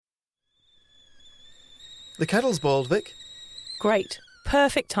The kettle's boiled, Vic. Great.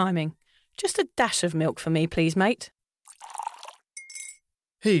 Perfect timing. Just a dash of milk for me, please, mate.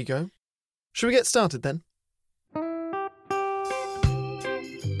 Here you go. Shall we get started then?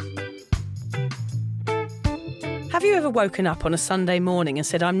 Have you ever woken up on a Sunday morning and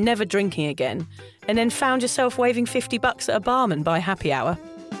said, I'm never drinking again, and then found yourself waving $50 at a barman by happy hour?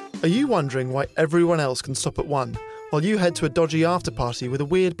 Are you wondering why everyone else can stop at 1 while you head to a dodgy after-party with a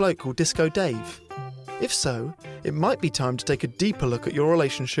weird bloke called Disco Dave? If so, it might be time to take a deeper look at your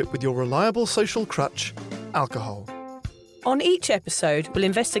relationship with your reliable social crutch, alcohol. On each episode, we'll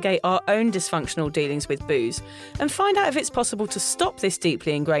investigate our own dysfunctional dealings with booze and find out if it's possible to stop this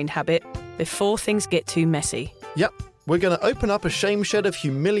deeply ingrained habit before things get too messy. Yep, we're going to open up a shame shed of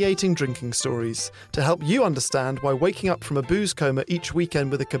humiliating drinking stories to help you understand why waking up from a booze coma each weekend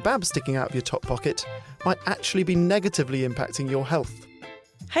with a kebab sticking out of your top pocket might actually be negatively impacting your health.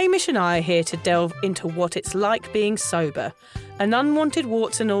 Hamish and I are here to delve into what it's like being sober, an unwanted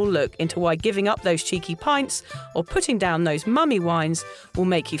warts and all look into why giving up those cheeky pints or putting down those mummy wines will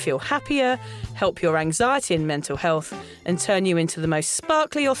make you feel happier, help your anxiety and mental health, and turn you into the most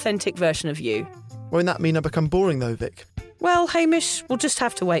sparkly, authentic version of you. Won't that mean I become boring though, Vic? Well, Hamish, we'll just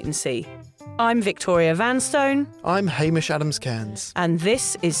have to wait and see. I'm Victoria Vanstone. I'm Hamish Adams-Cairns. And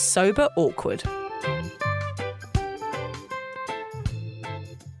this is Sober Awkward.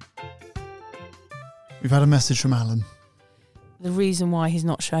 We've had a message from Alan. The reason why he's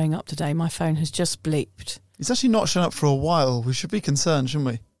not showing up today, my phone has just bleeped. He's actually not shown up for a while. We should be concerned, shouldn't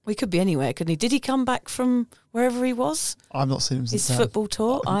we? We could be anywhere, couldn't he? Did he come back from wherever he was? I've not seen him since his football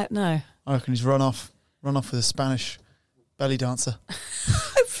tour? No. I reckon he's run off with a Spanish belly dancer.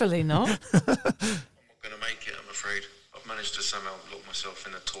 Hopefully not. I'm not going to make it, I'm afraid. I've managed to somehow lock myself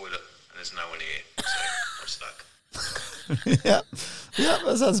in the toilet and there's no one here, so I'm stuck. Yeah,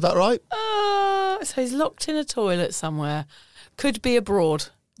 that sounds about right. So he's locked in a toilet somewhere. Could be abroad.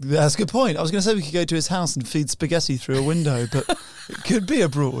 That's a good point. I was going to say we could go to his house and feed spaghetti through a window, but it could be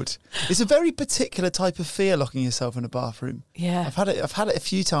abroad. It's a very particular type of fear, locking yourself in a bathroom. Yeah. I've had it a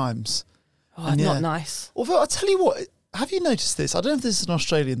few times. Oh, not nice. Although, I'll tell you what, have you noticed this? I don't know if this is an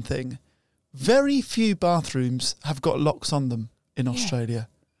Australian thing. Very few bathrooms have got locks on them in Australia.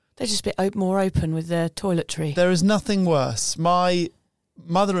 They're just a bit more open with their toiletry. There is nothing worse. My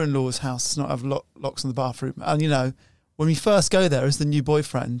mother-in-law's house does not have locks on the bathroom. And, you know, when we first go there as the new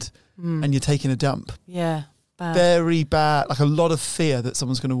boyfriend and you're taking a dump. Yeah, bad. Very bad. Like a lot of fear that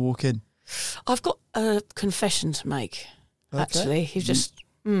someone's going to walk in. I've got a confession to make, actually. Okay.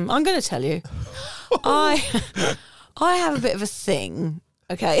 I'm going to tell you. I have a bit of a thing,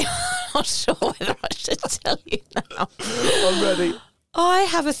 okay? I'm not sure whether I should tell you now. I'm ready. I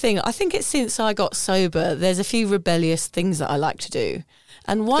have a thing. I think it's since I got sober, there's a few rebellious things that I like to do.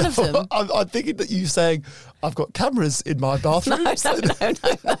 And one of them... I'm thinking that you're saying, I've got cameras in my bathroom. No,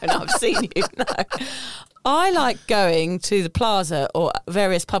 I've seen you. No. I like going to the plaza or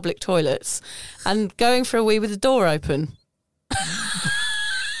various public toilets and going for a wee with the door open.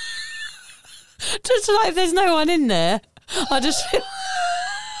 Just like if there's no one in there, I just feel...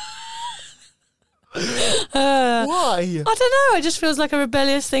 Why? I don't know. It just feels like a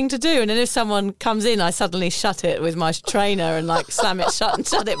rebellious thing to do. And then if someone comes in, I suddenly shut it with my trainer and like slam it shut and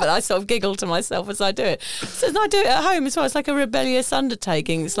shut it. But I sort of giggle to myself as I do it. So I do it at home as well. It's like a rebellious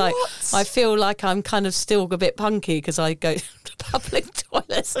undertaking. It's like I feel like I'm kind of still a bit punky because I go to public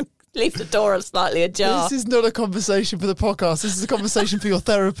toilets and leave the door slightly ajar. This is not a conversation for the podcast. This is a conversation for your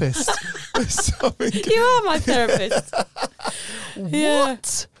therapist. You are my therapist.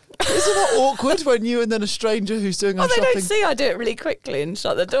 What? Isn't that awkward when you and then a stranger who's doing our shopping... They don't see I do it really quickly and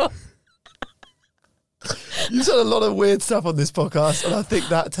shut the door. You've done a lot of weird stuff on this podcast, and I think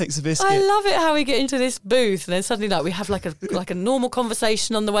that takes a biscuit. I love it how we get into this booth and then suddenly like we have like a normal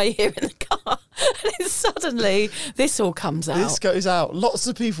conversation on the way here in the car, and then suddenly this all comes out. This goes out. Lots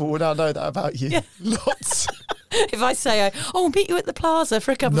of people will now know that about you. Yeah. Lots. If I say, I'll meet you at the plaza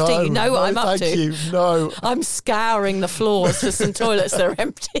for a cup of tea, you know what I'm up to. Thank you. No. I'm scouring the floors for some toilets that are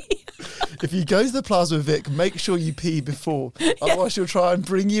empty. If you go to the plaza with Vic, make sure you pee before. Yeah. Otherwise she'll try and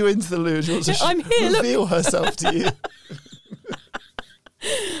bring you into the loo. She wants to reveal herself to you.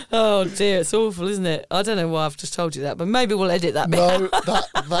 Oh dear, it's awful, isn't it? I don't know why I've just told you that, but maybe we'll edit that bit. No,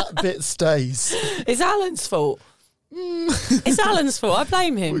 that bit stays. It's Alan's fault. It's Alan's fault. I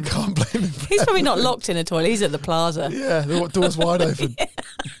blame him. We can't blame him. He's probably not locked in a toilet. He's at the plaza. Yeah, the door's wide open. Yeah.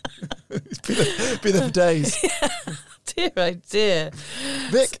 Be there for days. Yeah. Dear, oh dear.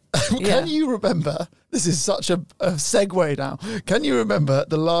 Vic, can you remember, this is such a segue now, can you remember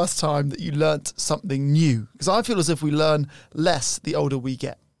the last time that you learnt something new? Because I feel as if we learn less the older we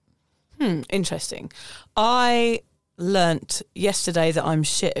get. Interesting. I learnt yesterday that I'm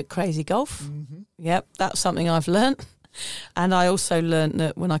shit at crazy golf. Mm-hmm. Yep, that's something I've learnt. And I also learnt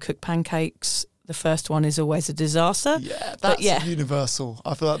that when I cook pancakes, the first one is always a disaster. Yeah, that's universal.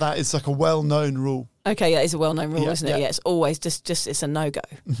 I feel like that is like a well-known rule. Okay, yeah, it's a well-known rule, isn't it? Yeah. Yeah, it's always just it's a no-go.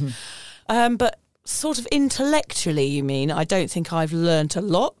 But sort of intellectually, you mean, I don't think I've learnt a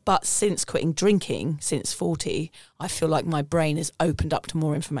lot, but since quitting drinking, since 40, I feel like my brain has opened up to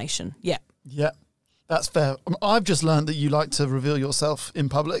more information. Yeah. Yeah, that's fair. I've just learned that you like to reveal yourself in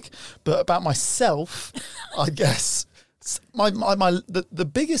public, but about myself, I guess the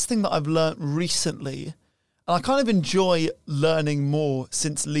biggest thing that I've learnt recently, and I kind of enjoy learning more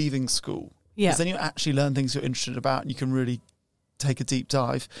since leaving school. Yeah. Because then you actually learn things you're interested about and you can really take a deep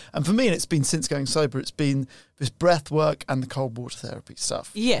dive. And for me, and it's been since going sober, it's been this breath work and the cold water therapy stuff.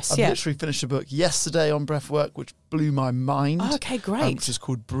 Yes, I've literally finished a book yesterday on breath work, which blew my mind. Oh, okay, great. Which is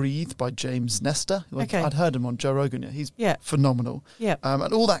called Breathe by James Nestor. Okay. I'd heard him on Joe Rogan. He's Yeah. phenomenal. Yeah.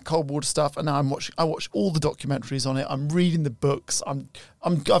 And all that cold water stuff. And now I watch all the documentaries on it. I'm reading the books.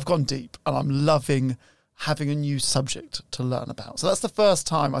 I've gone deep, and I'm loving having a new subject to learn about. So that's the first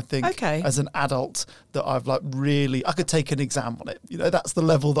time, I think, as an adult, that I've I could take an exam on it. That's the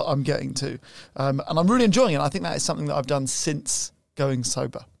level that I'm getting to. And I'm really enjoying it. I think that is something that I've done since going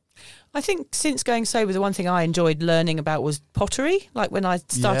sober. I think since going sober, the one thing I enjoyed learning about was pottery. Like when I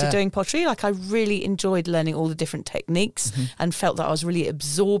started doing pottery, like I really enjoyed learning all the different techniques and felt that I was really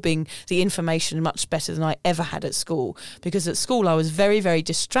absorbing the information much better than I ever had at school. Because at school I was very, very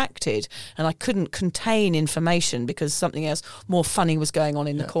distracted and I couldn't contain information because something else more funny was going on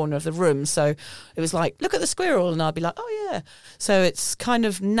in the corner of the room. So it was like, look at the squirrel, and I'd be like, oh yeah. So it's kind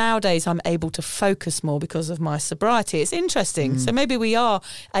of nowadays I'm able to focus more because of my sobriety. It's interesting. So maybe we are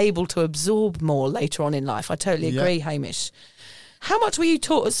able to absorb more later on in life. I totally agree, Hamish. How much were you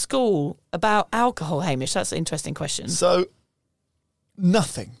taught at school about alcohol, Hamish? That's an interesting question. So,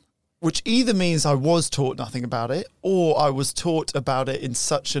 nothing. Which either means I was taught nothing about it, or I was taught about it in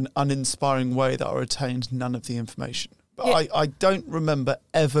such an uninspiring way that I retained none of the information. But I don't remember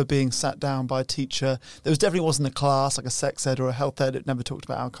ever being sat down by a teacher. There definitely wasn't a class, like a sex ed or a health ed, that never talked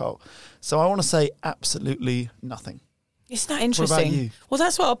about alcohol. So I want to say absolutely nothing. Isn't that interesting? What about you? Well,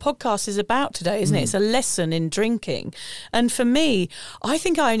 that's what our podcast is about today, isn't it? It's a lesson in drinking. And for me, I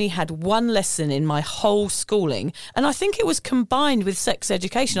think I only had one lesson in my whole schooling. And I think it was combined with sex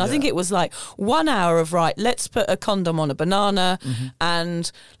education. I think it was like 1 hour of, right, let's put a condom on a banana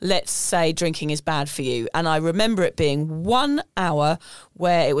and let's say drinking is bad for you. And I remember it being 1 hour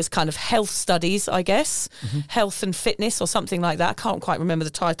where it was kind of health studies, I guess, health and fitness or something like that. I can't quite remember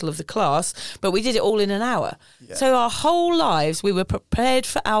the title of the class, but we did it all in an hour. Yeah. So our whole lives we were prepared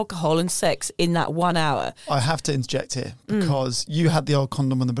for alcohol and sex in that 1 hour. I have to interject here because you had the old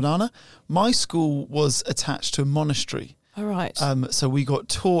condom on the banana. My school was attached to a monastery. All right. So we got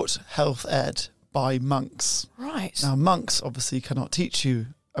taught health ed by monks. Right. Now monks obviously cannot teach you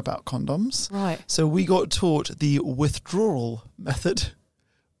about condoms. Right. So we got taught the withdrawal method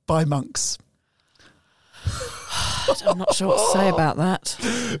by monks. I'm not sure what to say about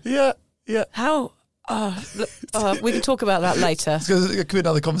that. Yeah. How? We can talk about that later. It could be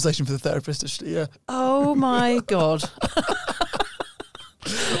another conversation for the therapist, actually, yeah. Oh, my God. I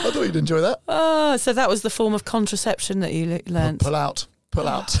thought you'd enjoy that. Oh, so that was the form of contraception that you learnt. Pull out.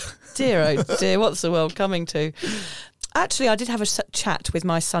 Dear, oh dear, what's the world coming to? Actually, I did have a chat with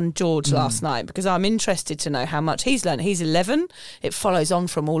my son George last night because I'm interested to know how much he's learned. He's 11. It follows on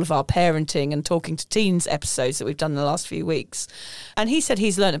from all of our parenting and talking to teens episodes that we've done in the last few weeks. And he said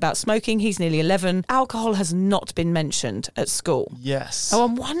he's learned about smoking. He's nearly 11. Alcohol has not been mentioned at school. Yes. So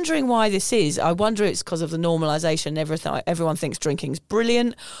I'm wondering why this is. I wonder it's because of the normalisation. Everyone thinks drinking's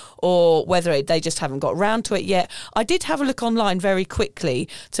brilliant, or whether they just haven't got round to it yet. I did have a look online very quickly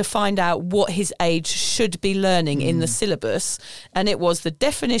to find out what his age should be learning in the syllabus, and it was the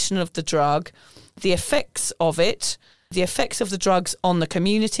definition of the drug, the effects of it, the effects of the drugs on the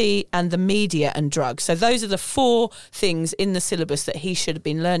community, and the media and drugs. So those are the 4 things in the syllabus that he should have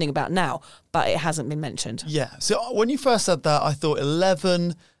been learning about now, but it hasn't been mentioned. Yeah. So when you first said that, I thought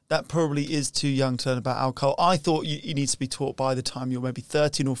 11, that probably is too young to learn about alcohol. I thought you need to be taught by the time you're maybe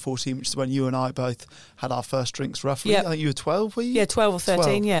 13 or 14, which is when you and I both had our first drinks, roughly. Yep. I think you were 12, were you? Yeah, 12 or 13,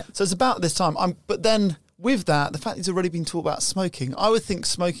 12. yeah. So it's about this time. But then with that, the fact he's already been taught about smoking, I would think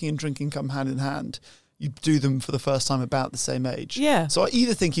smoking and drinking come hand in hand. You do them for the first time about the same age. Yeah. So I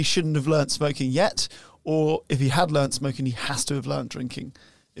either think he shouldn't have learnt smoking yet, or if he had learnt smoking, he has to have learnt drinking.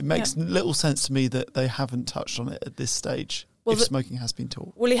 It makes little sense to me that they haven't touched on it at this stage. if smoking has been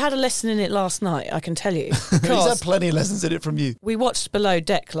taught? Well, he had a lesson in it last night, I can tell you. He's had plenty of lessons in it from you. We watched Below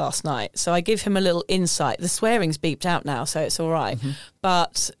Deck last night, so I give him a little insight. The swearing's beeped out now, so it's all right. Mm-hmm.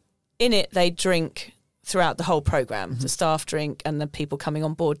 But in it, they drink throughout the whole programme. Mm-hmm. The staff drink and the people coming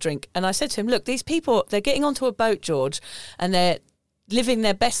on board drink. And I said to him, look, these people, they're getting onto a boat, George, and they're living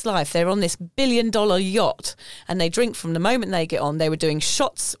their best life. They're on this $1 billion yacht and they drink from the moment they get on. They were doing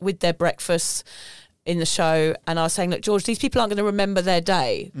shots with their breakfasts in the show, and I was saying, look, George, these people aren't going to remember their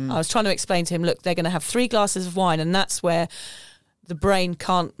day. I was trying to explain to him, look, they're going to have 3 glasses of wine, and that's where the brain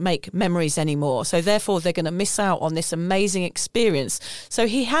can't make memories anymore. So therefore, they're going to miss out on this amazing experience. So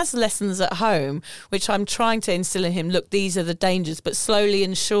he has lessons at home, which I'm trying to instill in him. Look, these are the dangers, but slowly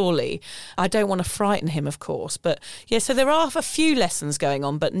and surely. I don't want to frighten him, of course. But yeah, so there are a few lessons going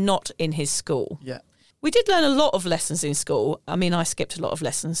on, but not in his school. Yeah. We did learn a lot of lessons in school. I mean, I skipped a lot of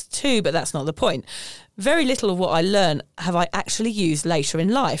lessons too, but that's not the point. Very little of what I learned have I actually used later in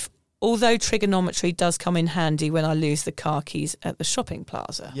life, although trigonometry does come in handy when I lose the car keys at the shopping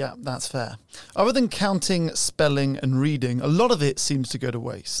plaza. Yeah, that's fair. Other than counting, spelling and reading, a lot of it seems to go to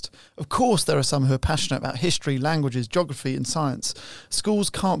waste. Of course, there are some who are passionate about history, languages, geography and science. Schools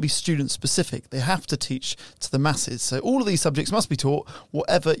can't be student-specific. They have to teach to the masses. So all of these subjects must be taught,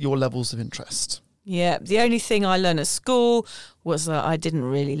 whatever your levels of interest. Yeah, the only thing I learned at school was that I didn't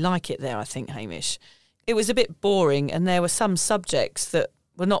really like it there, I think, Hamish. It was a bit boring and there were some subjects that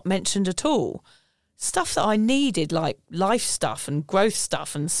were not mentioned at all. Stuff that I needed, like life stuff and growth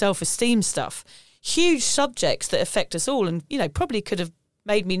stuff and self-esteem stuff. Huge subjects that affect us all and, probably could have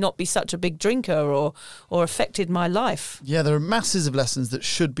made me not be such a big drinker or affected my life. Yeah, there are masses of lessons that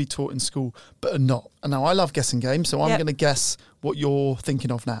should be taught in school but are not. And now I love guessing games, so I'm going to guess what you're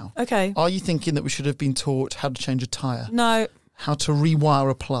thinking of now. Okay. Are you thinking that we should have been taught how to change a tyre? No. How to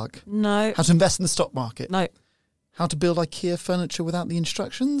rewire a plug? No. How to invest in the stock market? No. How to build IKEA furniture without the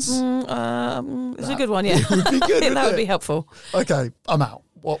instructions? It's a good one, yeah. It would be good, that would be helpful. Okay, I'm out.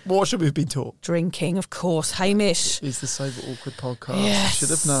 What should we have been taught? Drinking, of course. Hamish. Is the Sober Awkward podcast. Yes. Should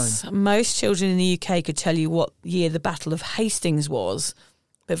have known. Most children in the UK could tell you what year the Battle of Hastings was,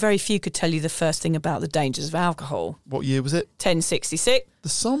 but very few could tell you the first thing about the dangers of alcohol. What year was it? 1066. The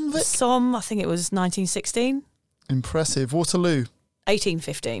Somme, Vic? Somme, I think it was 1916. Impressive. Waterloo.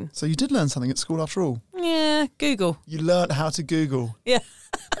 1815. So you did learn something at school after all? Yeah, Google. You learnt how to Google? Yeah.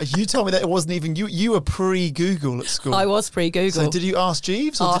 You told me that it wasn't even... You were pre-Google at school. I was pre-Google. So did you ask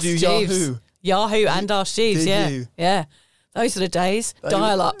Jeeves or Ask did you Jeeves. Yahoo? Yahoo and Ask Jeeves, Did you? Yeah. Those are the days.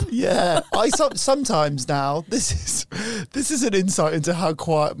 Dial up. Yeah. Sometimes now, this is an insight into how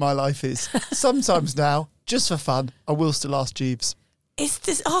quiet my life is. Sometimes now, just for fun, I will still ask Jeeves. Is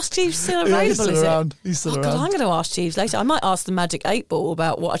this Ask Jeeves still available? Yeah, he's still is around. It? He's still around. God, I'm going to ask Jeeves later. I might ask the Magic 8 Ball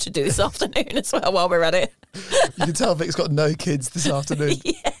about what I should do this afternoon as well while we're at it. You can tell Vic's got no kids this afternoon.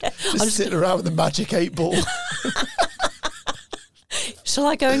 Yeah. Just sitting around with the Magic 8 Ball. Shall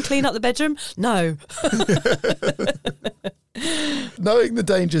I go and clean up the bedroom? No. Knowing the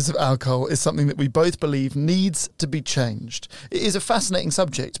dangers of alcohol is something that we both believe needs to be changed. It is a fascinating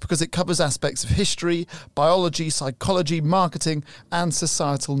subject because it covers aspects of history, biology, psychology, marketing and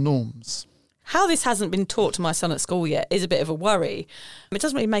societal norms. How this hasn't been taught to my son at school yet is a bit of a worry. It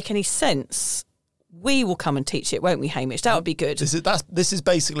doesn't really make any sense. We will come and teach it, won't we, Hamish? That would be good. This is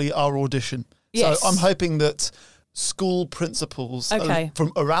basically our audition. Yes. So I'm hoping that school principals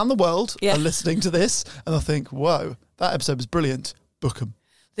from around the world are listening to this and they'll think, whoa, that episode was brilliant. Book them.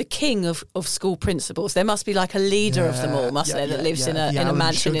 The king of school principals. There must be like a leader of them all, mustn't there, that lives in a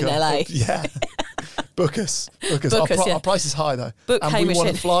mansion in LA. Yeah. Book us. Our price is high though. Book and Hamish we want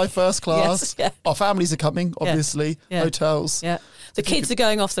in. to fly first class. Yes, Our families are coming, obviously. Yeah. Hotels. Yeah. The kids are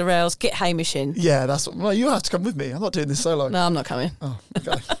going off the rails. Get Hamish in. Yeah, well, you have to come with me. I'm not doing this solo. No, I'm not coming. Oh,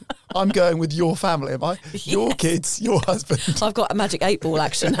 okay. I'm going with your family, am I? Yes. Your kids, your husband. I've got a Magic 8 Ball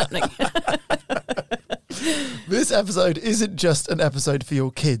action happening. This episode isn't just an episode for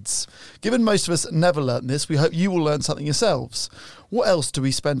your kids. Given most of us never learnt this, we hope you will learn something yourselves. What else do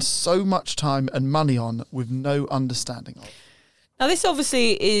we spend so much time and money on with no understanding of? Now, this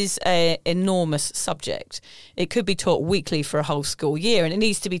obviously is an enormous subject. It could be taught weekly for a whole school year, and it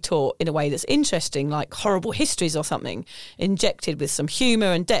needs to be taught in a way that's interesting, like horrible histories or something, injected with some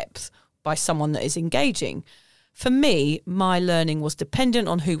humour and depth by someone that is engaging. For me, my learning was dependent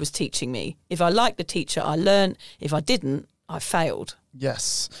on who was teaching me. If I liked the teacher, I learned. If I didn't, I failed.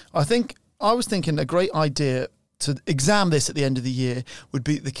 Yes. I was thinking a great idea to exam this at the end of the year would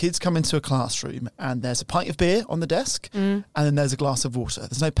be the kids come into a classroom and there's a pint of beer on the desk and then there's a glass of water.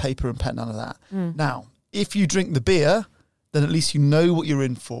 There's no paper and pen, none of that. Now, if you drink the beer, then at least you know what you're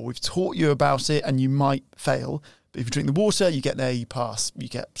in for. We've taught you about it and you might fail. But if you drink the water, you get an A, you pass, you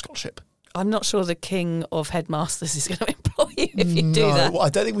get scholarship. I'm not sure the king of headmasters is going to employ you if you do that. Well, I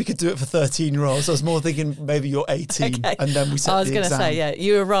don't think we could do it for 13-year-olds. I was more thinking maybe you're 18 Okay. and then we set the exam. I was going to say, yeah,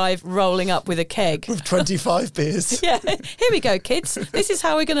 you arrive rolling up with a keg. With 25 beers. Yeah, here we go, kids. This is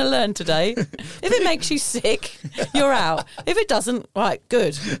how we're going to learn today. If it makes you sick, you're out. If it doesn't, right,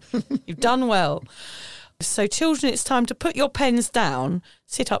 good. You've done well. So children, it's time to put your pens down,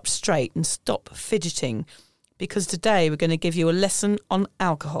 sit up straight and stop fidgeting, because today we're going to give you a lesson on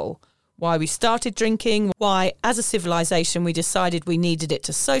alcohol. Why we started drinking, why as a civilization we decided we needed it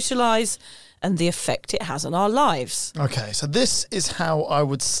to socialise, and the effect it has on our lives. Okay, so this is how I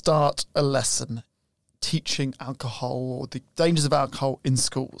would start a lesson teaching alcohol or the dangers of alcohol in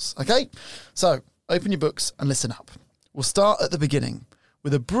schools. Okay, so open your books and listen up. We'll start at the beginning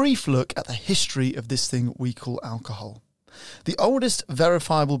with a brief look at the history of this thing we call alcohol. The oldest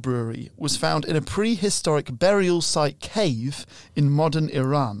verifiable brewery was found in a prehistoric burial site cave in modern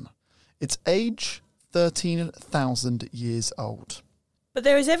Iran. Its age, 13,000 years old. But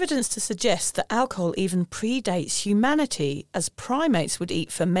there is evidence to suggest that alcohol even predates humanity, as primates would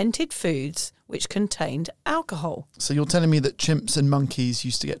eat fermented foods which contained alcohol. So you're telling me that chimps and monkeys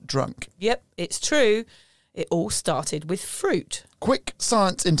used to get drunk? Yep, it's true. It all started with fruit. Quick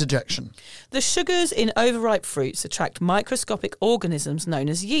science interjection. The sugars in overripe fruits attract microscopic organisms known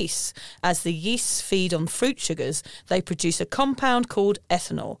as yeasts. As the yeasts feed on fruit sugars, they produce a compound called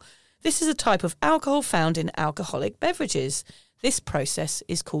ethanol. This is a type of alcohol found in alcoholic beverages. This process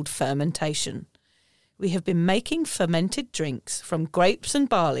is called fermentation. We have been making fermented drinks from grapes and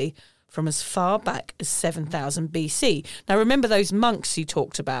barley from as far back as 7000 BC. Now remember those monks you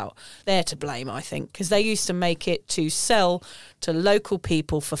talked about? They're to blame, I think, because they used to make it to sell to local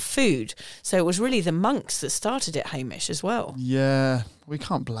people for food. So it was really the monks that started it, Hamish, as well. Yeah, we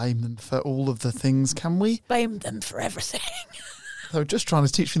can't blame them for all of the things, can we? Blame them for everything. They're just trying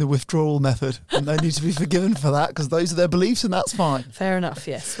to teach me the withdrawal method, and they need to be forgiven for that because those are their beliefs and that's fine. Fair enough,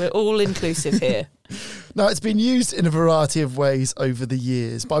 yes. We're all inclusive here. Now, it's been used in a variety of ways over the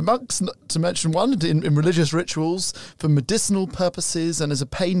years by monks, to mention one, in religious rituals, for medicinal purposes and as a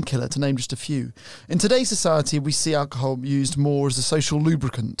painkiller, to name just a few. In today's society, we see alcohol used more as a social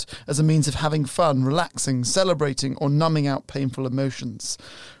lubricant, as a means of having fun, relaxing, celebrating, or numbing out painful emotions.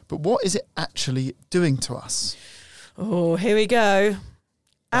 But what is it actually doing to us? Oh, here we go.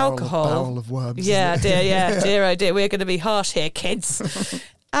 Alcohol. Barrel of worms. Yeah, isn't it? dear, oh dear. We're going to be harsh here, kids.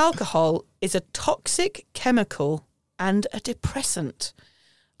 Alcohol is a toxic chemical and a depressant.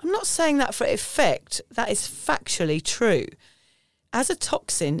 I'm not saying that for effect. That is factually true. As a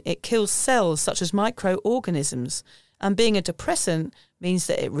toxin, it kills cells such as microorganisms, and being a depressant means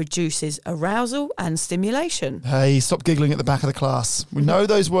that it reduces arousal and stimulation. Hey, stop giggling at the back of the class. We know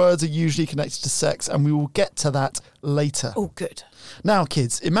those words are usually connected to sex, and we will get to that later. Oh, good. Now,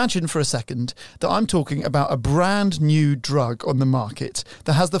 kids, imagine for a second that I'm talking about a brand new drug on the market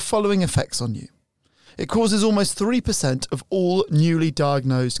that has the following effects on you. It causes almost 3% of all newly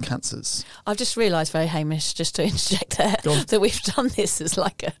diagnosed cancers. I've just realised, very Hamish, just to interject there, that we've done this as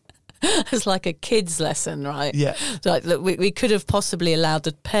like a kids lesson, right? Yeah. Like, look, we could have possibly allowed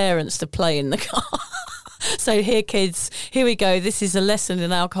the parents to play in the car. So here, kids, here we go. This is a lesson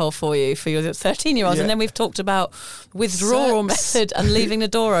in alcohol for you, for your 13-year-olds. Yeah. And then we've talked about withdrawal method and leaving the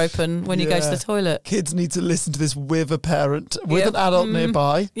door open when you go to the toilet. Kids need to llisten to this with a parent, with an adult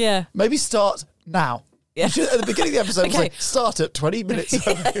nearby. Yeah. Maybe start now. Yeah. You should, at the beginning of the episode, Okay. we'll say, start at 20 minutes.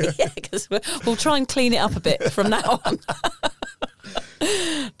 Yeah, because we'll try and clean it up a bit from now on.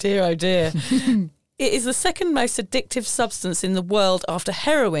 Dear, oh dear. It is the second most addictive substance in the world after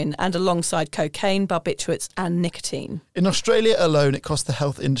heroin and alongside cocaine, barbiturates and nicotine. In Australia alone, it costs the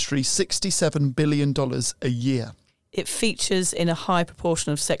health industry $67 billion a year. It features in a high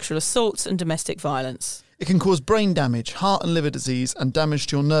proportion of sexual assaults and domestic violence. It can cause brain damage, heart and liver disease, and damage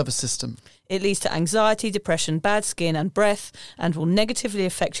to your nervous system. It leads to anxiety, depression, bad skin and breath, and will negatively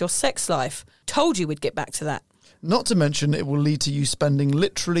affect your sex life. Told you we'd get back to that. Not to mention, it will lead to you spending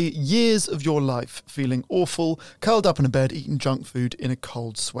literally years of your life feeling awful, curled up in a bed, eating junk food in a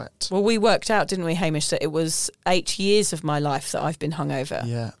cold sweat. Well, we worked out, didn't we, Hamish, that it was 8 years of my life that I've been hungover.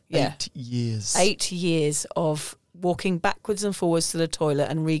 Yeah, Yeah. 8 years. 8 years of walking backwards and forwards to the toilet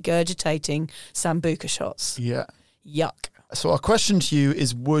and regurgitating Sambuca shots. Yeah. Yuck. So our question to you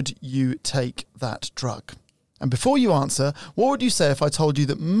is, would you take that drug? And before you answer, what would you say if I told you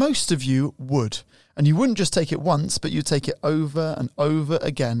that most of you would? And you wouldn't just take it once, but you'd take it over and over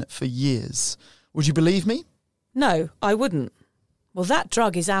again for years. Would you believe me? No, I wouldn't. Well, that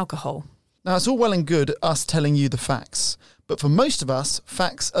drug is alcohol. Now, it's all well and good us telling you the facts, but for most of us,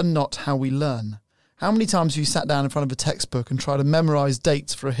 facts are not how we learn. How many times have you sat down in front of a textbook and tried to memorise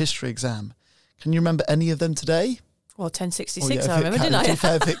dates for a history exam? Can you remember any of them today? Well, 1066 I remember, didn't I? To be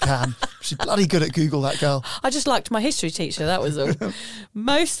fair, if it can. She's bloody good at Google, that girl. I just liked my history teacher, that was all.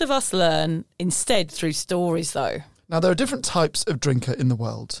 Most of us learn instead through stories, though. Now, there are different types of drinker in the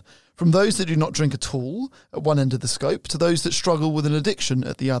world. From those that do not drink at all at one end of the scope to those that struggle with an addiction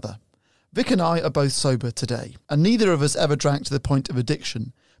at the other. Vic and I are both sober today, and neither of us ever drank to the point of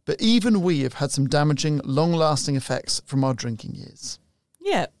addiction, but even we have had some damaging, long-lasting effects from our drinking years.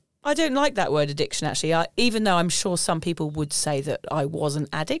 Yeah, I don't like that word addiction, actually. Even though I'm sure some people would say that I was an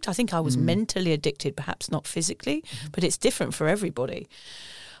addict. I think I was mentally addicted, perhaps not physically, but it's different for everybody.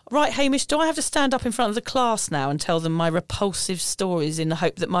 Right, Hamish, do I have to stand up in front of the class now and tell them my repulsive stories in the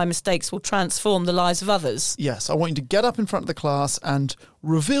hope that my mistakes will transform the lives of others? Yes, I want you to get up in front of the class and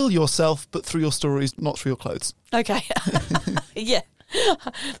reveal yourself, but through your stories, not through your clothes. Okay. Yeah.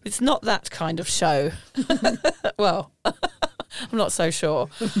 It's not that kind of show. Well, I'm not so sure.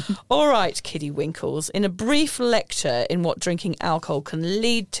 All right, Kiddie Winkles. In a brief lecture in what drinking alcohol can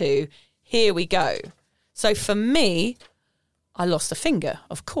lead to, here we go. So for me, I lost a finger,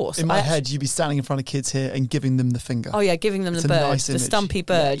 of course. In my head, you'd be standing in front of kids here and giving them the finger. Oh, yeah, giving them It's the bird, nice the image. stumpy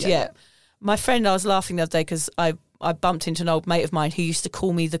bird, yeah. My friend, I was laughing the other day because I bumped into an old mate of mine who used to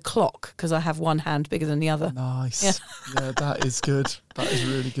call me the clock because I have one hand bigger than the other. Nice. Yeah. That is good. That is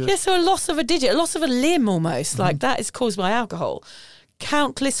really good. Yeah, so a loss of a digit, a loss of a limb almost, like that is caused by alcohol.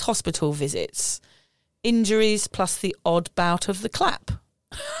 Countless hospital visits, injuries plus the odd bout of the clap.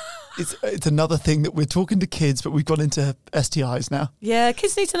 It's another thing that we're talking to kids, but we've gone into STIs now. Yeah,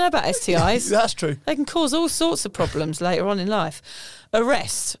 kids need to know about STIs. That's true. They can cause all sorts of problems later on in life.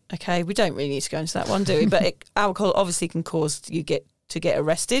 Arrest. Okay, we don't really need to go into that one, do we? But alcohol obviously can cause you get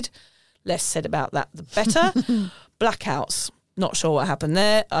arrested. Less said about that, the better. Blackouts. Not sure what happened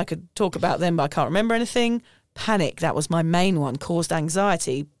there. I could talk about them, but I can't remember anything. Panic. That was my main one. Caused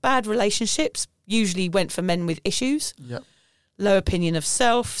anxiety. Bad relationships. Usually went for men with issues. Yep. Low opinion of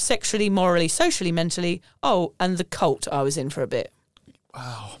self. Sexually, morally, socially, mentally. Oh, and the cult I was in for a bit.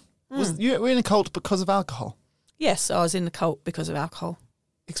 Wow. You were in a cult because of alcohol? Yes, I was in the cult because of alcohol.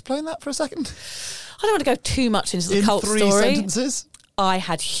 Explain that for a second. I don't want to go too much into the cult story. In 3 sentences? I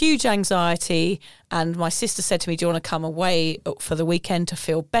had huge anxiety and my sister said to me, do you want to come away for the weekend to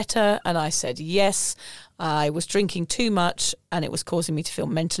feel better? And I said yes. I was drinking too much and it was causing me to feel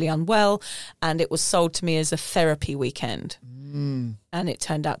mentally unwell, and it was sold to me as a therapy weekend. And it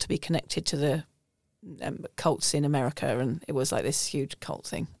turned out to be connected to the cults in America, and it was like this huge cult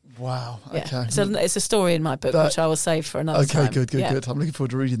thing. Wow. Yeah. Okay. So it's a story in my book, which I will save for another time. Okay, good. I'm looking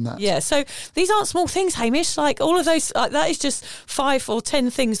forward to reading that. Yeah, so these aren't small things, Hamish. Like all of those, that is just 5 or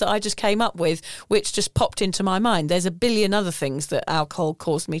 10 things that I just came up with, which just popped into my mind. There's a billion other things that alcohol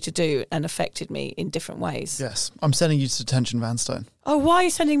caused me to do and affected me in different ways. Yes. I'm sending you to detention, Vanstone. Oh, why are you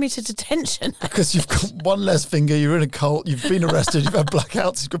sending me to detention? Because you've got one less finger, you're in a cult, you've been arrested, you've had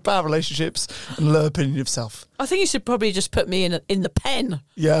blackouts, you've got bad relationships, and a low opinion of self. I think you should probably just put me in the pen.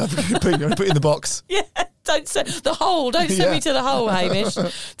 Yeah, put you in the box. Yeah, don't send the hole. Don't send me to the hole, Hamish.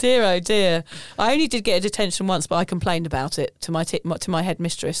 Dear, oh dear. I only did get a detention once, but I complained about it to my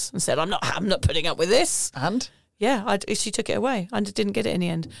headmistress and said, I'm not putting up with this. And? Yeah, she took it away. I didn't get it in the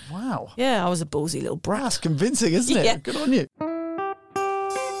end. Wow. Yeah, I was a ballsy little brat. That's convincing, isn't it? Yeah. Good on you.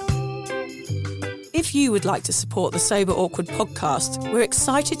 If you would like to support the Sober Awkward podcast, we're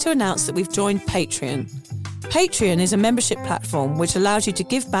excited to announce that we've joined Patreon. Patreon is a membership platform which allows you to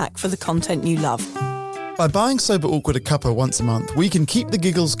give back for the content you love. By buying Sober Awkward a cuppa once a month, we can keep the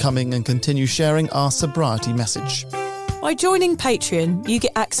giggles coming and continue sharing our sobriety message. By joining Patreon, you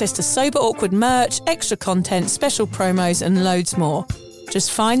get access to Sober Awkward merch, extra content, special promos and loads more.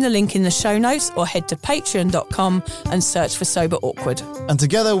 Just find the link in the show notes or head to patreon.com and search for Sober Awkward. And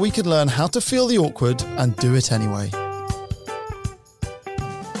together we can learn how to feel the awkward and do it anyway.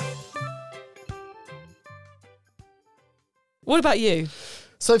 What about you?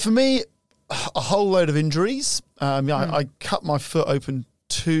 So for me, a whole load of injuries. I cut my foot open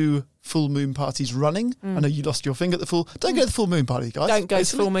 2 full moon parties running. I know you lost your finger at the full. Don't go to the full moon party, guys. Don't go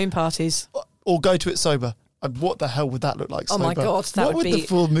to full moon parties. Or go to it sober. What the hell would that look like? Oh sober? my God, what would the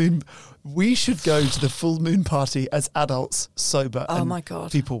full moon? We should go to the full moon party as adults, sober. Oh and my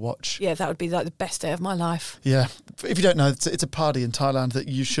God. People watch. Yeah, that would be like the best day of my life. Yeah. If you don't know, it's a party in Thailand that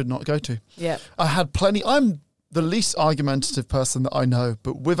you should not go to. Yeah. I had plenty. I'm the least argumentative person that I know,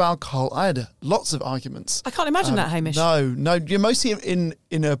 but with alcohol, I had lots of arguments. I can't imagine that, Hamish. No. You're mostly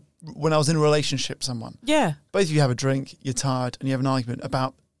when I was in a relationship with someone. Yeah. Both of you have a drink, you're tired, and you have an argument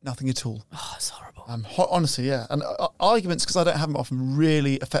about nothing at all. Oh, it's horrible. Honestly, yeah. And arguments, because I don't have them often,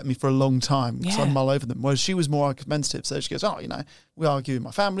 really affect me for a long time because I mull over them. Whereas she was more argumentative. So she goes, we argue with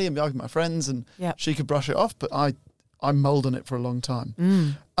my family and we argue with my friends, and she could brush it off, but I mulled on it for a long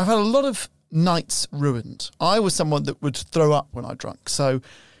time. I've had a lot of nights ruined. I was someone that would throw up when I drunk. So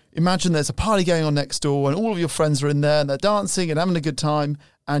imagine there's a party going on next door and all of your friends are in there and they're dancing and having a good time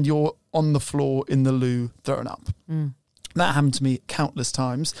and you're on the floor in the loo throwing up. That happened to me countless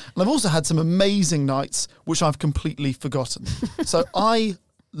times. And I've also had some amazing nights which I've completely forgotten. So I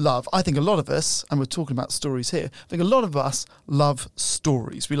think a lot of us, and we're talking about stories here, I think a lot of us love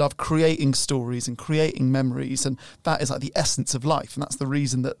stories. We love creating stories and creating memories, and that is like the essence of life, and that's the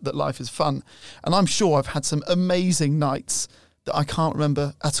reason that life is fun. And I'm sure I've had some amazing nights that I can't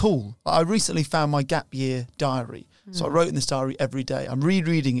remember at all. I recently found my gap year diary. So I wrote in this diary every day. I'm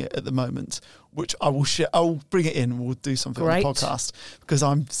rereading it at the moment, which I will share. I'll bring it in and we'll do something on the podcast because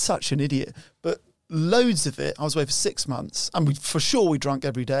I'm such an idiot. But loads of it, I was away for 6 months and we drank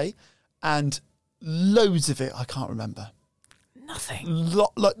every day, and loads of it I can't remember. Nothing.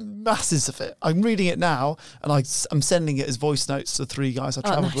 Like masses of it. I'm reading it now and I'm sending it as voice notes to 3 guys I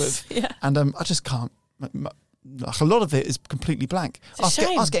travelled with. Yeah. And I just can't. Like a lot of it is completely blank. I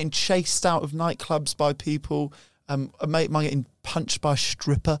was getting chased out of nightclubs by people. A mate of mine getting punched by a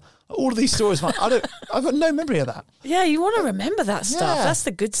stripper. All of these stories, I've got no memory of that. Yeah, you want to remember that stuff. Yeah. That's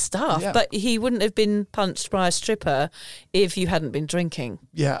the good stuff. Yeah. But he wouldn't have been punched by a stripper if you hadn't been drinking.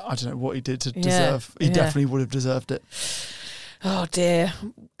 Yeah, I don't know what he did to deserve. He definitely would have deserved it. Oh dear.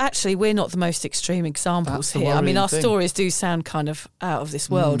 Actually, we're not the most extreme examples here. I mean, our stories do sound kind of out of this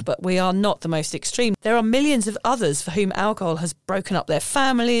world, but we are not the most extreme. There are millions of others for whom alcohol has broken up their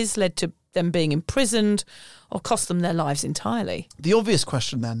families, led to them being imprisoned, or cost them their lives entirely. The obvious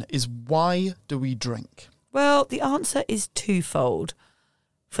question then is, why do we drink? Well, the answer is twofold.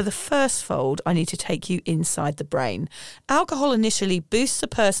 For the first fold, I need to take you inside the brain. Alcohol initially boosts a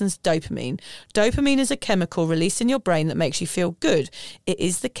person's dopamine. Dopamine is a chemical released in your brain that makes you feel good. It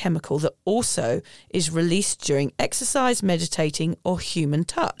is the chemical that also is released during exercise, meditating, or human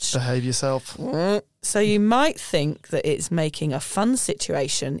touch. Behave yourself. So you might think that it's making a fun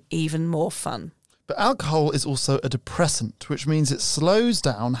situation even more fun. But alcohol is also a depressant, which means it slows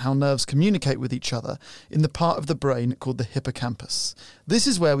down how nerves communicate with each other in the part of the brain called the hippocampus. This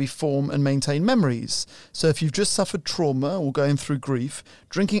is where we form and maintain memories. So if you've just suffered trauma or going through grief,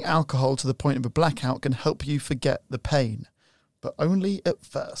 drinking alcohol to the point of a blackout can help you forget the pain. But only at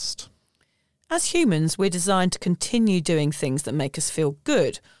first. As humans, we're designed to continue doing things that make us feel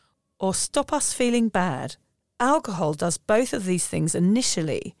good or stop us feeling bad. Alcohol does both of these things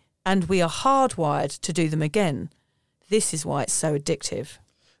initially, and we are hardwired to do them again. This is why it's so addictive.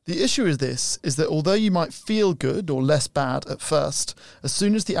 The issue is that although you might feel good or less bad at first, as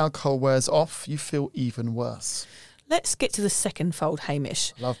soon as the alcohol wears off, you feel even worse. Let's get to the second fold,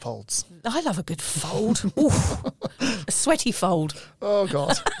 Hamish. Love folds. I love a good fold. Oof. A sweaty fold. Oh,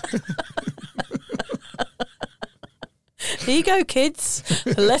 God. Here you go, kids.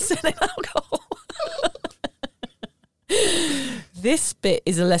 A lesson in alcohol. This bit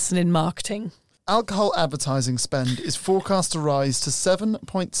is a lesson in marketing. Alcohol advertising spend is forecast to rise to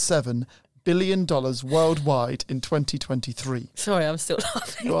 $7.7 billion worldwide in 2023. Sorry, I'm still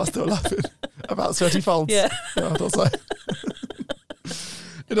laughing. You are still laughing. About 30 folds. Yeah. I thought so.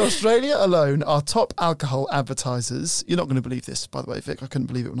 In Australia alone, our top alcohol advertisers, you're not going to believe this, by the way, Vic, I couldn't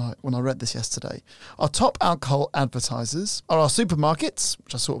believe it when I read this yesterday. Our top alcohol advertisers are our supermarkets,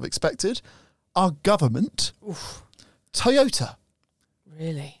 which I sort of expected, our government, Toyota.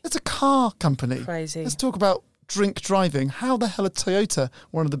 Really? It's a car company. Crazy. Let's talk about drink driving. How the hell are Toyota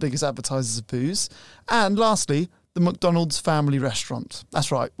one of the biggest advertisers of booze? And lastly, the McDonald's family restaurant.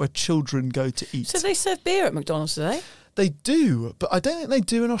 That's right, where children go to eat. So they serve beer at McDonald's, do they? They do, but I don't think they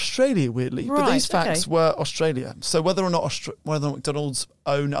do in Australia, weirdly. Right, but these facts were Australia. So whether or not McDonald's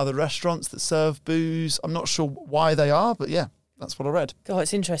own other restaurants that serve booze, I'm not sure why they are, but yeah, that's what I read. God,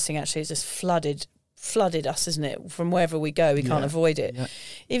 it's interesting, actually. It's just flooded us, isn't it? From wherever we go, we can't avoid it. Yeah.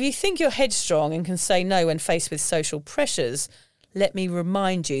 If you think you're headstrong and can say no when faced with social pressures, let me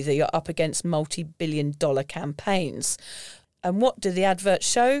remind you that you're up against multi-billion-dollar campaigns. And what do the adverts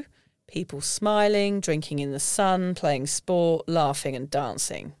show? People smiling, drinking in the sun, playing sport, laughing and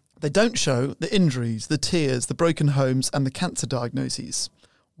dancing. They don't show the injuries, the tears, the broken homes and the cancer diagnoses.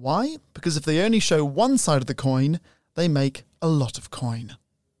 Why? Because if they only show one side of the coin, they make a lot of coin.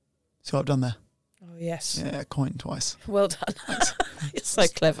 See what I've done there? Oh, yes. Yeah, coin twice. Well done. It's so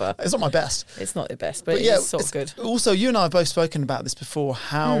clever. It's not my best. It's not the best, but it's sort of good. Also, you and I have both spoken about this before,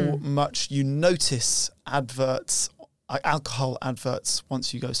 how much you notice adverts alcohol adverts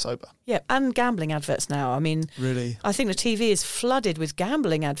once you go sober. Yeah, and gambling adverts now. I mean, Really? I think the TV is flooded with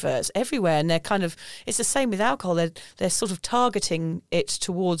gambling adverts everywhere, and they're kind of, it's the same with alcohol. They're sort of targeting it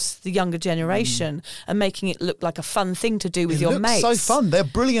towards the younger generation and making it look like a fun thing to do with your mates. It looks so fun. They're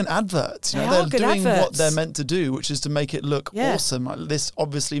brilliant adverts. They're good doing adverts. what they're meant to do, which is to make it look awesome. Like, this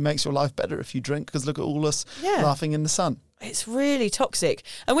obviously makes your life better if you drink, because look at all us laughing in the sun. It's really toxic.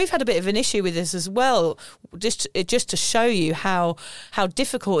 And we've had a bit of an issue with this as well, just to show you how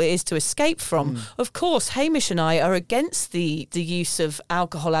difficult it is to escape from. Of course, Hamish and I are against the use of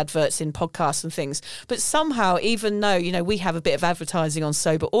alcohol adverts in podcasts and things. But somehow, even though, we have a bit of advertising on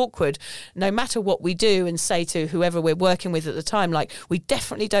Sober Awkward, no matter what we do and say to whoever we're working with at the time, like, we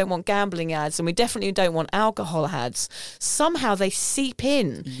definitely don't want gambling ads and we definitely don't want alcohol ads, somehow they seep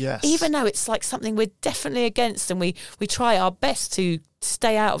in. Yes. Even though it's like something we're definitely against, and we try our best to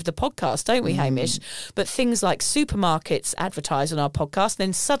stay out of the podcast, don't we, Hamish? But things like supermarkets advertise on our podcast, and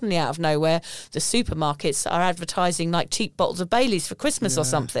then suddenly out of nowhere, the supermarkets are advertising like cheap bottles of Baileys for Christmas or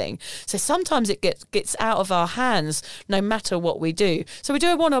something. So sometimes it gets out of our hands no matter what we do. So we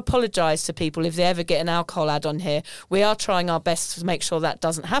do want to apologise to people if they ever get an alcohol ad on here. We are trying our best to make sure that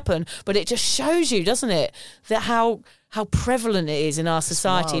doesn't happen, but it just shows you, doesn't it, that how prevalent it is in our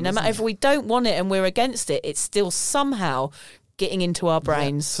society. Wild, no matter if we don't want it and we're against it, it's still somehow getting into our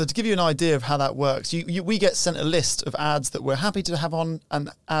brains. So to give you an idea of how that works, we get sent a list of ads that we're happy to have on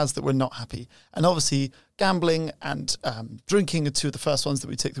and ads that we're not happy. And obviously gambling and drinking are two of the first ones that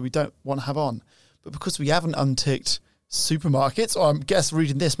we tick that we don't want to have on. But because we haven't unticked supermarkets, or I guess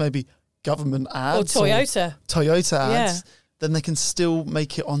reading this, maybe government ads. Or Toyota ads. Then they can still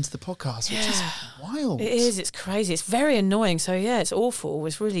make it onto the podcast, which is wild. It is. It's crazy. It's very annoying. So, it's awful.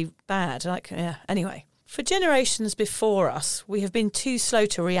 It's really bad. Anyway. For generations before us, we have been too slow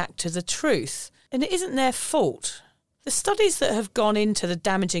to react to the truth. And it isn't their fault. The studies that have gone into the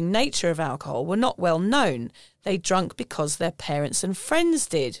damaging nature of alcohol were not well known. They drank because their parents and friends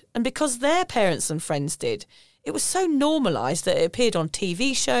did. And because their parents and friends did. It was so normalised that it appeared on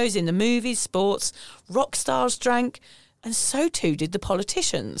TV shows, in the movies, sports. Rock stars drank. And so too did the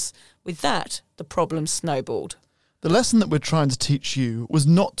politicians. With that, the problem snowballed. The lesson that we're trying to teach you was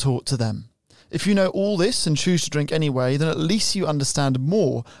not taught to them. If you know all this and choose to drink anyway, then at least you understand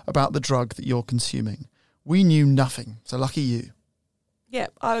more about the drug that you're consuming. We knew nothing, so lucky you. Yeah,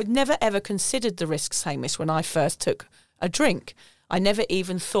 I never ever considered the risks, Hamish, when I first took a drink. I never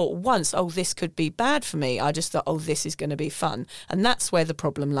even thought once, this could be bad for me. I just thought, this is going to be fun. And that's where the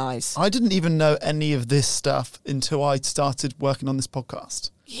problem lies. I didn't even know any of this stuff until I started working on this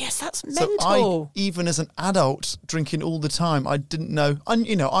podcast. Yes, that's mental. So even as an adult drinking all the time, I didn't know.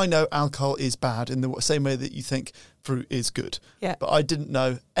 I know alcohol is bad in the same way that you think fruit is good. Yeah. But I didn't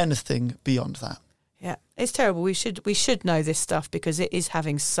know anything beyond that. Yeah, it's terrible. We should know this stuff because it is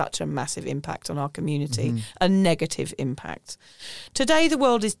having such a massive impact on our community, a negative impact. Today, the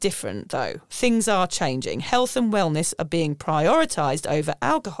world is different, though. Things are changing. Health and wellness are being prioritised over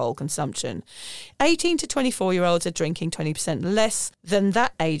alcohol consumption. 18 to 24-year-olds are drinking 20% less than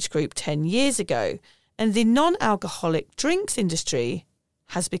that age group 10 years ago. And the non-alcoholic drinks industry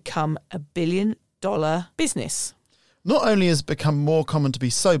has become $1 billion business. Not only has it become more common to be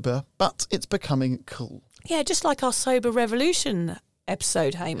sober, but it's becoming cool. Yeah, just like our Sober Revolution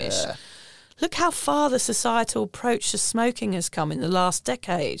episode, Hamish. Yeah. Look how far the societal approach to smoking has come in the last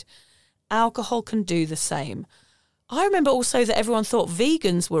decade. Alcohol can do the same. I remember also that everyone thought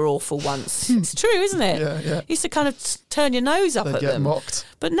vegans were awful once. It's true, isn't it? Yeah. You used to kind of turn your nose up They at get them. mocked.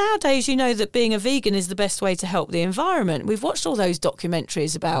 But nowadays, you know that being a vegan is the best way to help the environment. We've watched all those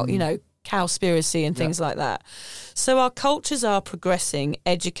documentaries about, cowspiracy and things like that. So our cultures are progressing,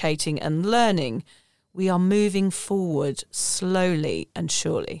 educating and learning. We are moving forward slowly and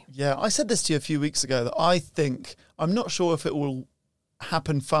surely. Yeah, I said this to you a few weeks ago that I'm not sure if it will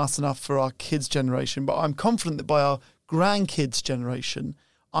happen fast enough for our kids' generation, but I'm confident that by our grandkids' generation,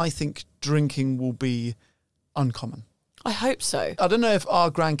 I think drinking will be uncommon. I hope so. I don't know if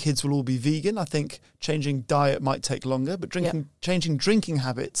our grandkids will all be vegan. I think changing diet might take longer, but changing drinking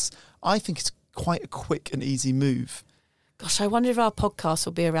habits, I think it's quite a quick and easy move. Gosh, I wonder if our podcast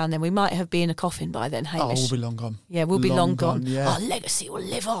will be around then. We might have been in a coffin by then, Hamish. We'll be long gone. Yeah, we'll be long gone. Yeah. Our legacy will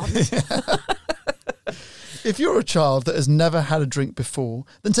live on. If you're a child that has never had a drink before,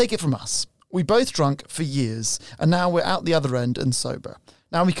 then take it from us. We both drunk for years, and now we're out the other end and sober.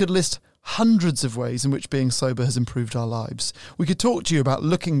 Now we could list hundreds of ways in which being sober has improved our lives. We could talk to you about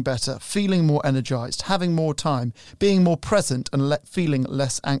looking better, feeling more energised, having more time, being more present and feeling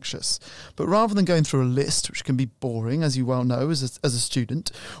less anxious. But rather than going through a list, which can be boring, as you well know as a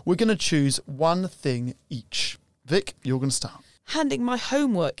student, we're going to choose one thing each. Vic, you're going to start. Handing my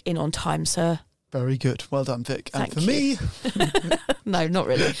homework in on time, sir. Very good. Well done, Vic. Thank and for you. me... No, not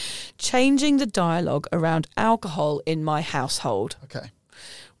really. Changing the dialogue around alcohol in my household. Okay.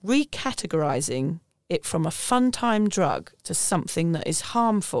 Recategorising it from a fun-time drug to something that is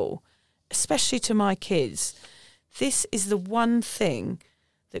harmful, especially to my kids. This is the one thing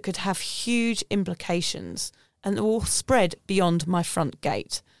that could have huge implications and will spread beyond my front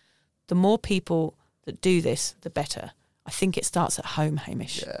gate. The more people that do this, the better. I think it starts at home,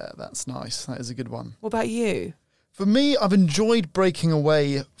 Hamish. Yeah, that's nice. That is a good one. What about you? For me, I've enjoyed breaking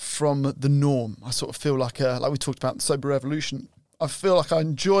away from the norm. I sort of feel like we talked about the sober revolution. I feel like I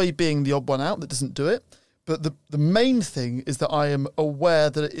enjoy being the odd one out that doesn't do it. But the main thing is that I am aware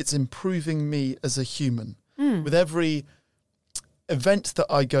that it's improving me as a human. With every event that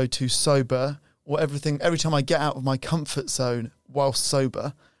I go to sober, or every time I get out of my comfort zone while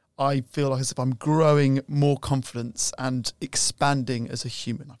sober, I feel like as if I'm growing more confidence and expanding as a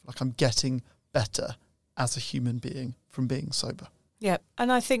human. I feel like I'm getting better as a human being from being sober. Yeah,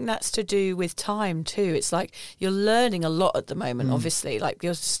 and I think that's to do with time too. It's like you're learning a lot at the moment, obviously. Like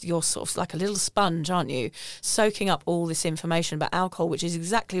you're sort of like a little sponge, aren't you? Soaking up all this information about alcohol, which is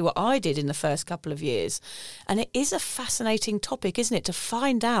exactly what I did in the first couple of years. And it is a fascinating topic, isn't it, to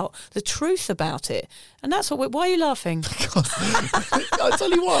find out the truth about it. And that's what why are you laughing? I'll tell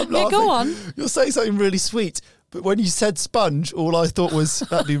you why I'm laughing. Yeah, go on. You're saying something really sweet. But when you said sponge, all I thought was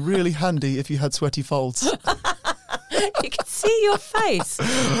that'd be really handy if you had sweaty folds. You can see your face.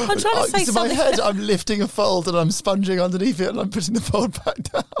 I'm trying to say in something. my head, I'm lifting a fold and I'm sponging underneath it and I'm putting the fold back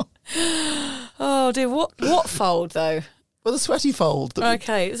down. Oh dear, what fold though? Well, the sweaty fold.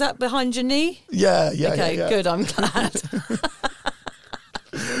 Okay, is that behind your knee? Yeah. Okay, yeah. good. I'm glad.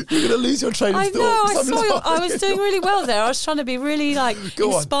 You're going to lose your train of I thought. know. 'cause I I'm saw you. I laughing. was doing really well there. I was trying to be really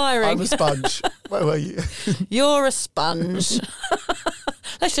Go inspiring. on. I'm a sponge. Where were you? You're a sponge.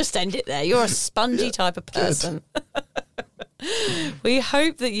 Let's just end it there. You're a spongy type of person. We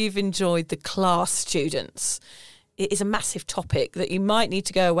hope that you've enjoyed the class, students. It is a massive topic that you might need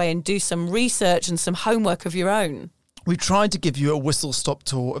to go away and do some research and some homework of your own. We tried to give you a whistle-stop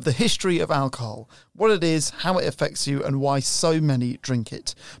tour of the history of alcohol, what it is, how it affects you, and why so many drink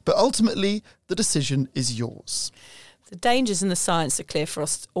it. But ultimately, the decision is yours. The dangers and the science are clear for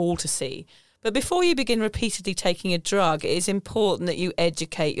us all to see. But before you begin repeatedly taking a drug, it is important that you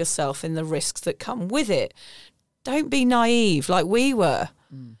educate yourself in the risks that come with it. Don't be naive like we were.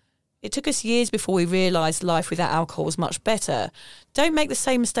 It took us years before we realised life without alcohol was much better. Don't make the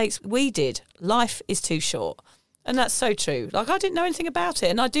same mistakes we did. Life is too short. And that's so true. Like, I didn't know anything about it,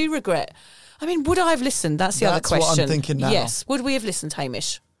 and I do regret. I mean, would I have listened? That's the other question. That's what I'm thinking now. Yes. Would we have listened,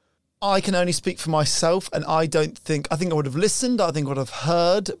 Hamish? I can only speak for myself, and I think I would have listened, I think I would have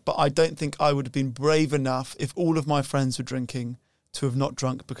heard, but I don't think I would have been brave enough if all of my friends were drinking to have not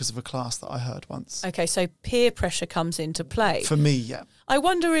drunk because of a class that I heard once. Okay, so peer pressure comes into play. For me, yeah. I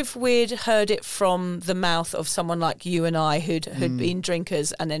wonder if we'd heard it from the mouth of someone like you and I who'd been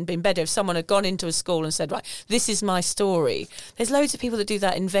drinkers and then been better. If someone had gone into a school and said, right, this is my story. There's loads of people that do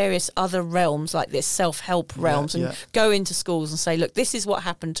that in various other realms like this, self-help realms, and go into schools and say, look, this is what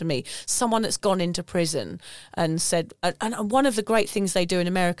happened to me. Someone that's gone into prison and said, and one of the great things they do in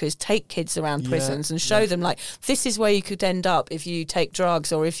America is take kids around prisons and show them, like, this is where you could end up if you take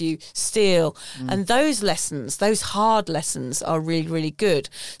drugs or if you steal. And those lessons, those hard lessons are really, really good.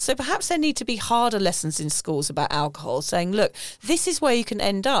 So perhaps there need to be harder lessons in schools about alcohol, saying, look, this is where you can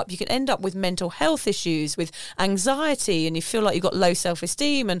end up. You can end up with mental health issues, with anxiety, and you feel like you've got low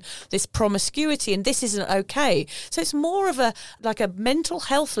self-esteem and this promiscuity, and this isn't okay. So it's more of a mental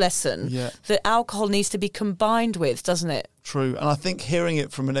health lesson that alcohol needs to be combined with, doesn't it? True. And I think hearing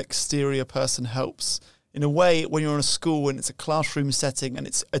it from an exterior person helps. In a way, when you're in a school and it's a classroom setting and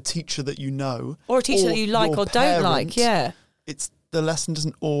it's a teacher that you know. Or a teacher that you like or don't like, It's the lesson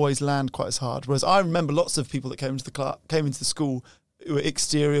doesn't always land quite as hard. Whereas I remember lots of people that came into the school who were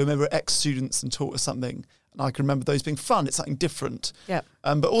exterior, remember ex-students and taught us something. And I can remember those being fun. It's something different. Yeah.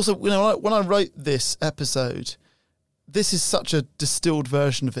 But also, when I wrote this episode, this is such a distilled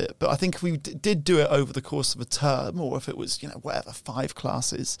version of it. But I think if we did do it over the course of a term, or if it was, 5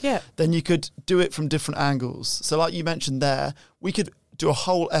 classes, then you could do it from different angles. So like you mentioned there, we could do a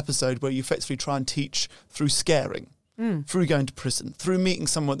whole episode where you effectively try and teach through scaring. Through going to prison, through meeting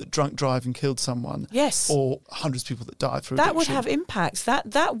someone that drunk drive and killed someone, or hundreds of people that died through that addiction. would have impacts.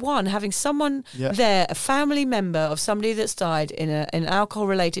 That one, having someone there, a family member of somebody that's died in an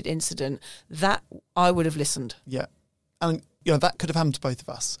alcohol-related incident, that I would have listened. Yeah, and that could have happened to both of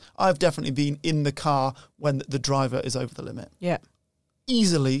us. I've definitely been in the car when the driver is over the limit. Yeah,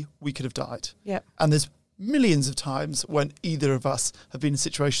 easily we could have died. Yeah, and there's millions of times when either of us have been in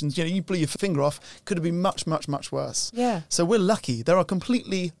situations, you blew your finger off, could have been much, much, much worse. Yeah. So we're lucky. There are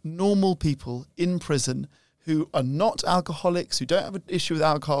completely normal people in prison who are not alcoholics, who don't have an issue with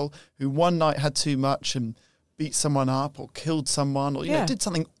alcohol, who one night had too much and beat someone up or killed someone or did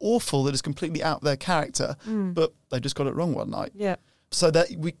something awful that is completely out of their character, but they just got it wrong one night. Yeah. So that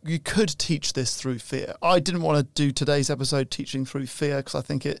you could teach this through fear. I didn't want to do today's episode teaching through fear because I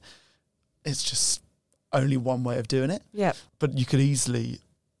think it's just only one way of doing it. Yeah. But you could easily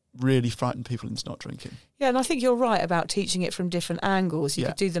really frighten people into not drinking. Yeah, and I think you're right about teaching it from different angles. You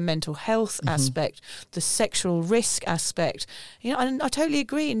could do the mental health aspect, the sexual risk aspect. And I totally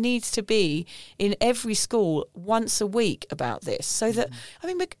agree. It needs to be in every school once a week about this, so that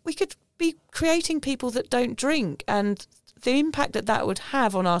we could be creating people that don't drink, and the impact that would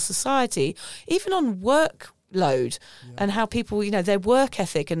have on our society, even on workload and how people, their work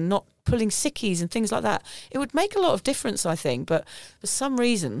ethic and not pulling sickies and things like that. It would make a lot of difference, I think. But for some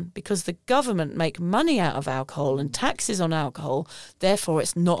reason, because the government make money out of alcohol and taxes on alcohol, therefore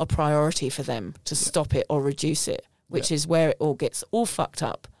it's not a priority for them to stop it or reduce it, which is where it all gets all fucked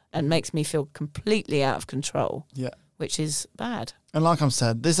up and makes me feel completely out of control. Yeah. Which is bad. And like I've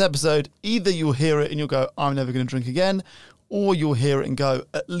said, this episode, either you'll hear it and you'll go, I'm never going to drink again, or you'll hear it and go,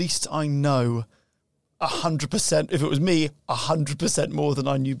 at least I know 100%, if it was me, 100% more than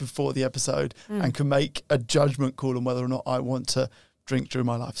I knew before the episode, and can make a judgment call on whether or not I want to drink during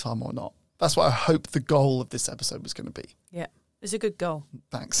my lifetime or not. That's what I hope the goal of this episode was going to be. Yeah, it's a good goal.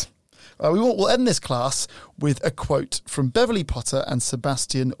 Thanks. We'll end this class with a quote from Beverly Potter and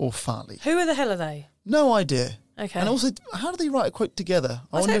Sebastian Orfali. Who the hell are they? No idea. Okay. And also, how do they write a quote together?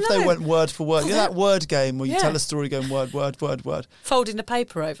 I wonder if don't they know. went word for word. That word game where you tell a story going word, word, word, word. Folding the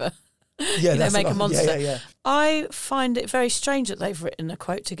paper over. Yeah, that's make a monster. Yeah. I find it very strange that they've written a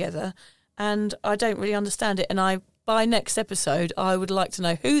quote together, and I don't really understand it. And by next episode, I would like to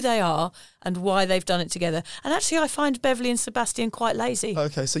know who they are and why they've done it together. And actually, I find Beverly and Sebastian quite lazy.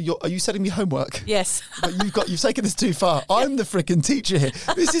 Okay, so are you setting me homework? Yes. But you've taken this too far. I'm the frickin' teacher here.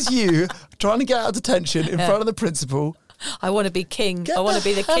 This is you trying to get out of detention in front of the principal. I want to be king. I want to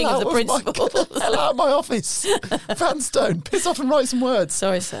be the king of the principal. Get the hell out of my office. Vanstone, piss off and write some words.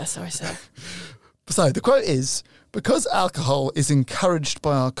 Sorry, sir. So the quote is, because alcohol is encouraged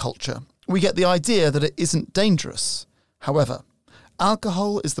by our culture, we get the idea that it isn't dangerous. However,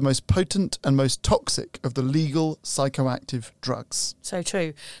 alcohol is the most potent and most toxic of the legal psychoactive drugs. So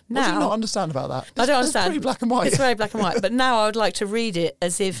true. What do you not understand about that? I don't understand. It's pretty black and white. It's very black and white. But now I would like to read it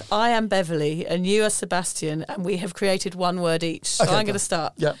as if I am Beverly and you are Sebastian and we have created one word each. So I'm going to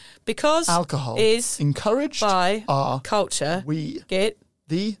start. Yeah. Because alcohol is encouraged by our culture. We get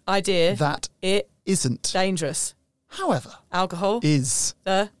the idea that it isn't dangerous. However, alcohol is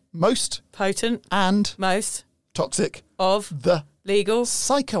the most potent and most toxic of the legal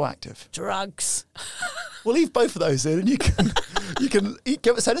psychoactive drugs. We'll leave both of those in, and you can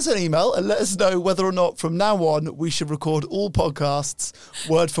send us an email and let us know whether or not from now on we should record all podcasts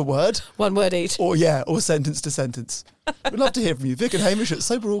word for word, one word each, or sentence to sentence. We'd love to hear from you. Vic and Hamish at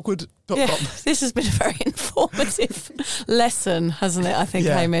soberawkward.com. Yeah, this has been a very informative lesson, hasn't it? I think,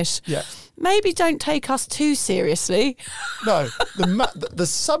 Hamish. Yeah. Maybe don't take us too seriously. No, the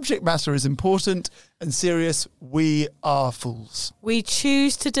subject matter is important and serious. We are fools. We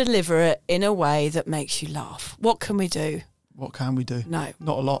choose to deliver it in a way that makes you laugh. What can we do? What can we do? No.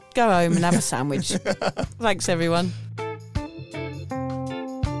 Not a lot. Go home and have a sandwich. Thanks, everyone.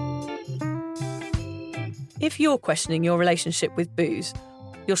 If you're questioning your relationship with booze,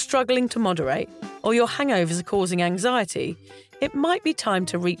 you're struggling to moderate, or your hangovers are causing anxiety, it might be time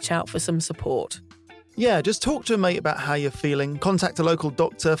to reach out for some support. Yeah, just talk to a mate about how you're feeling, contact a local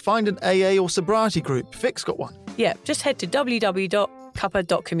doctor, find an AA or sobriety group. Vic's got one. Yeah, just head to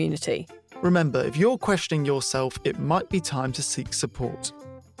www.cuppa.community. Remember, if you're questioning yourself, it might be time to seek support.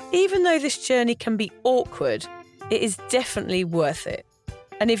 Even though this journey can be awkward, it is definitely worth it.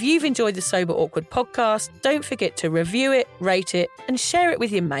 And if you've enjoyed the Sober Awkward podcast, don't forget to review it, rate it, and share it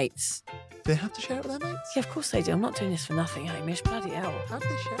with your mates. Do they have to share it with their mates? Yeah, of course they do. I'm not doing this for nothing, Hamish. Bloody hell. How do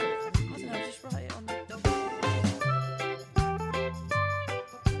they share it?